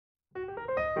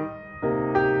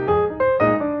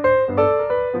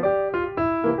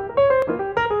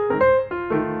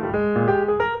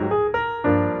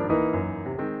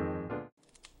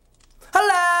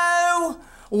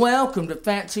Welcome to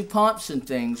Fancy Pipes and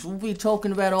Things. We'll be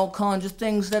talking about all kinds of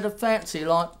things that are fancy,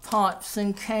 like pipes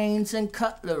and canes and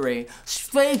cutlery.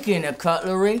 Speaking of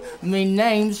cutlery, me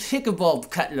name's Hickabob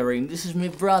Cutlery, and this is my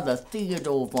brother,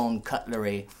 Theodore Von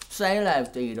Cutlery. Say hello,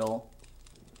 Theodore.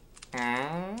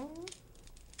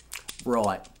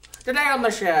 Right. Today on the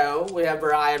show, we have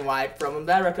Brian White from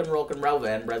American Rock and Roll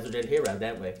Band, Resident Hero,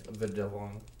 don't we? The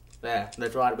Devon. Yeah,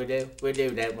 that's right, we do. We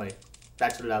do, don't we?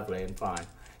 That's lovely and fine.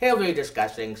 He'll be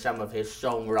discussing some of his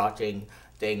songwriting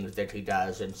things that he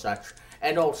does and such,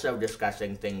 and also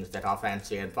discussing things that are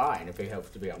fancy and fine if he hopes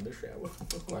to be on the show.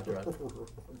 That's right.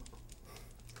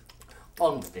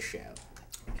 On the show.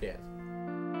 Yeah.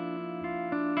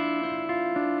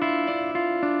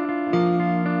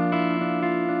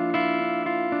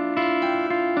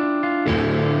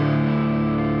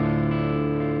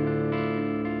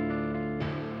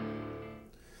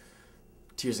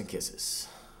 Tears and Kisses.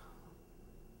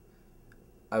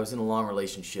 I was in a long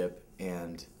relationship,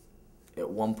 and at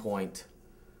one point,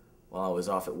 while I was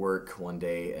off at work one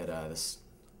day at this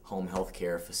home health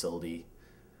care facility,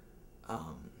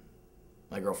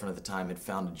 my girlfriend at the time had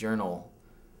found a journal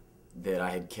that I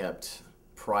had kept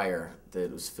prior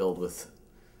that was filled with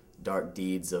dark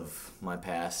deeds of my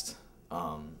past,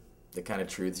 the kind of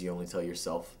truths you only tell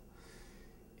yourself.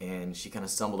 And she kind of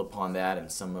stumbled upon that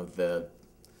and some of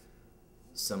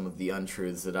the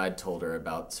untruths that I'd told her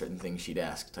about certain things she'd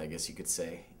asked, I guess you could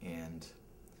say. And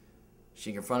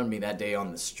she confronted me that day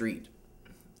on the street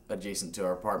adjacent to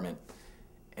our apartment.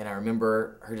 And I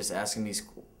remember her just asking me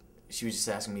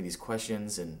these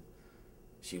questions, and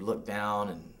she looked down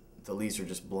and the leaves were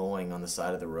just blowing on the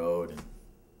side of the road. And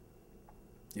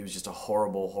it was just a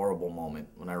horrible, horrible moment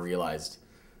when I realized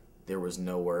there was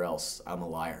nowhere else. I'm a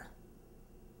liar.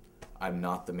 I'm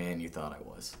not the man you thought I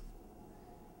was.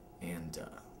 And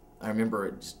I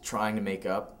remember just trying to make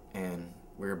up, and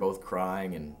we were both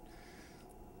crying, and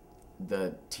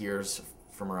the tears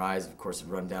from her eyes, of course, had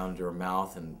run down into her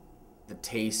mouth, and the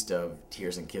taste of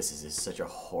tears and kisses is such a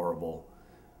horrible,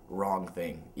 wrong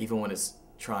thing, even when it's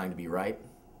trying to be right.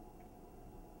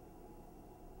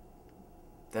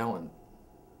 That one,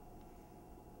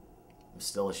 I'm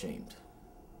still ashamed.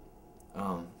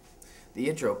 The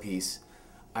intro piece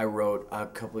I wrote a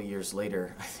couple of years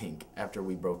later, I think, after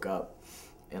we broke up.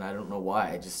 And I don't know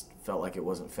why, I just felt like it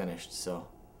wasn't finished. So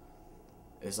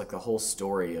it's like the whole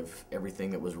story of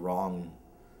everything that was wrong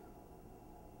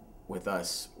with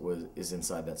us is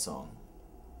inside that song.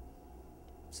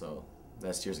 So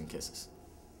that's Tears and Kisses.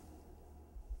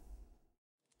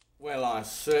 Well, I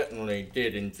certainly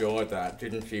did enjoy that,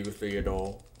 didn't you,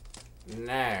 Theodore?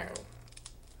 No.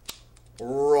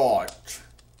 Right.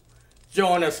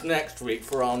 Join us next week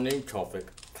for our new topic,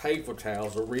 paper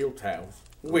towels or real towels.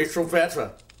 Which are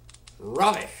better?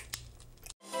 Rubbish.